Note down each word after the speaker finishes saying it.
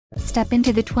Step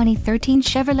into the 2013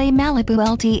 Chevrolet Malibu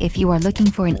LT. If you are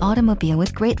looking for an automobile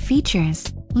with great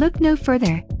features, look no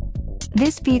further.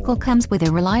 This vehicle comes with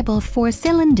a reliable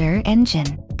 4-cylinder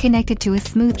engine, connected to a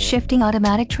smooth shifting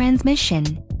automatic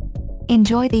transmission.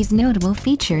 Enjoy these notable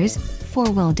features: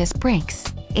 4-wheel disc brakes,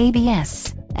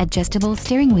 ABS, adjustable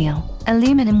steering wheel,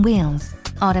 aluminum wheels,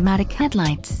 automatic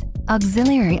headlights,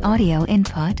 auxiliary audio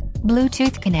input,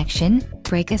 Bluetooth connection,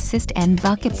 brake assist and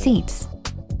bucket seats.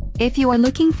 If you are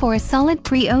looking for a solid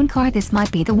pre-owned car, this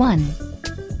might be the one.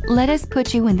 Let us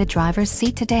put you in the driver's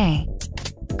seat today.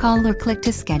 Call or click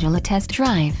to schedule a test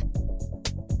drive.